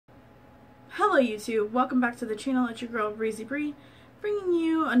Hello YouTube, welcome back to the channel. It's your girl Breezy Bree, bringing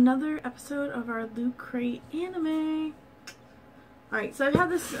you another episode of our Loot Crate anime. Alright, so I've had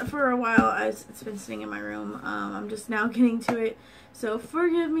this for a while as it's been sitting in my room. I'm just now getting to it, so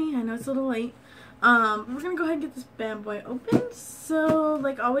forgive me, I know it's a little late. We're gonna go ahead and get this bad boy open. So,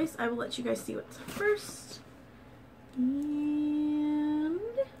 like always, I will let you guys see what's first. And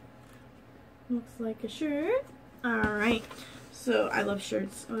looks like a shirt. Alright. So, I love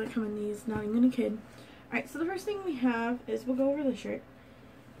shirts. Oh, they come in these, not even a kid. Alright, so the first thing we have is, we'll go over the shirt,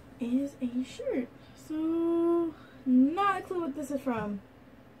 is a shirt. So, not a clue what this is from.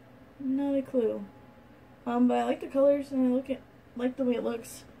 Not a clue. But I like the colors and I like the way it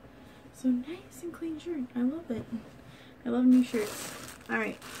looks. So, nice and clean shirt. I love it. I love new shirts.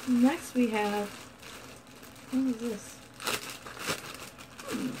 Alright, next we have, what is this?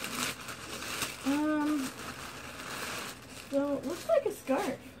 So, it looks like a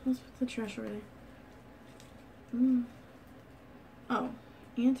scarf. Let's put the trash over there. Oh,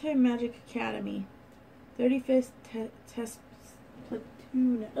 Anti-Magic Academy. 35th Test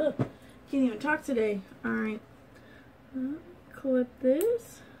Platoon. Ugh, can't even talk today. Alright. Clip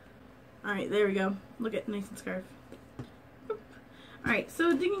this. Alright, there we go. Look at nice and scarf. Alright,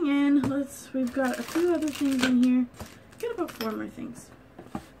 so digging in, we've got a few other things in here. Got about 4 more things.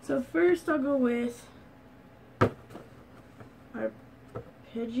 So first I'll go with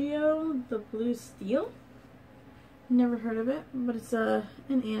Arpeggio, the Blue Steel. Never heard of it, but it's an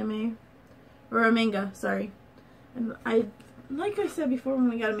anime, or a manga, sorry. And like I said before when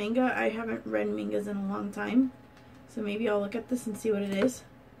we got a manga, I haven't read mangas in a long time. So maybe I'll look at this and see what it is.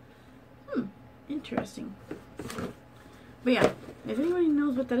 Interesting. But yeah, if anybody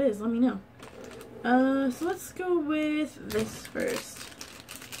knows what that is, let me know. So let's go with this first.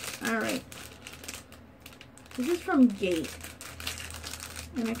 Alright. This is from Gate.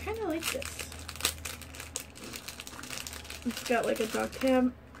 And I kind of like this. It's got like a dog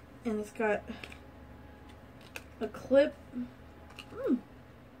tab, and it's got a clip.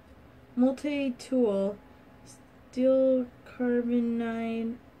 Multi-tool. Steel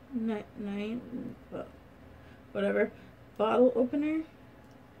carbon whatever. Bottle opener.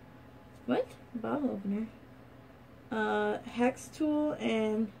 What? Bottle opener. Hex tool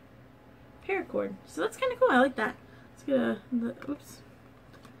and paracord. So that's kind of cool. I like that. Let's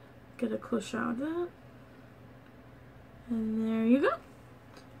get a close shot of that. And there you go.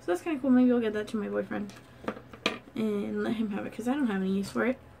 So that's kind of cool. Maybe I'll get that to my boyfriend and let him have it because I don't have any use for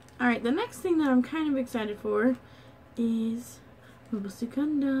it. Alright, the next thing that I'm kind of excited for is Mobile Suit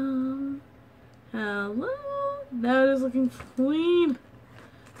Gundam. Hello. That is looking clean.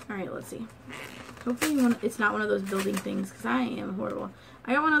 Alright, let's see. Hopefully it's not one of those building things because I am horrible.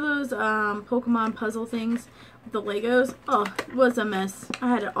 I got one of those Pokemon puzzle things with the Legos. Oh, it was a mess. I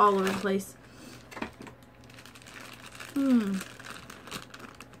had it all over the place. It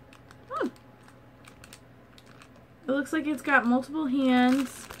looks like it's got multiple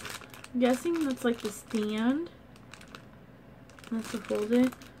hands. I'm guessing that's like the stand. That's to hold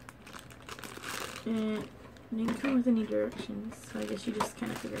it. And it didn't come with any directions, so I guess you just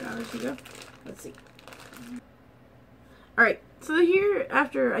kind of figure it out as you go. Let's see. Alright, so here,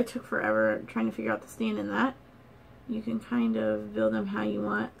 after I took forever trying to figure out the stand in that, you can kind of build them how you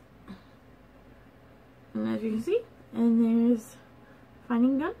want. And as you can see, and there's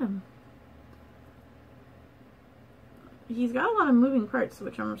Finding Gundam. He's got a lot of moving parts,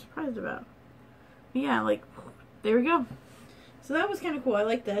 which I'm surprised about. But yeah, like, there we go. So that was kind of cool. I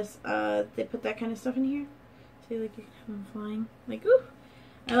like this. They put that kind of stuff in here. See, like, you can have them flying. Like, ooh,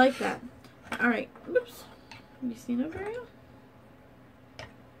 I like that. Alright, oops. You seen over here?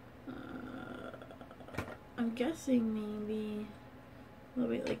 I'm guessing maybe a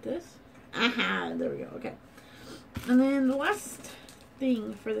little bit like this. Aha, there we go, okay. And then the last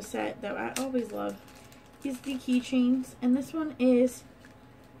thing for the set that I always love is the keychains. And this one is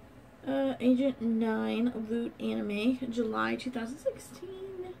Agent 9 Loot Anime, July 2016.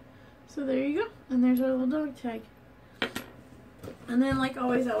 So there you go. And there's our little dog tag. And then, like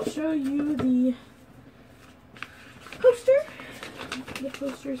always, I will show you the poster. The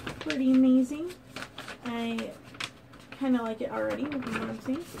poster is pretty amazing. I kind of like it already, from what I'm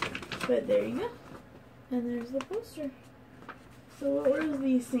seeing. But there you go. And there's the poster. So what were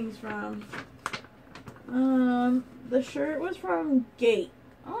these things from? The shirt was from Gate.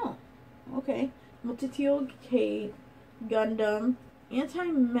 Oh, okay. Multi-tool Gate, Gundam,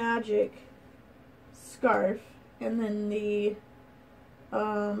 Anti-Magic scarf, and then the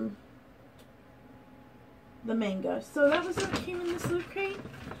manga. So that was what came in this loot crate.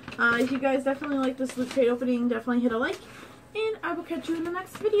 If you guys definitely like this loot crate opening, definitely hit a like. and I will catch you in the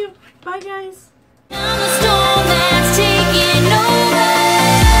next video. Bye, guys.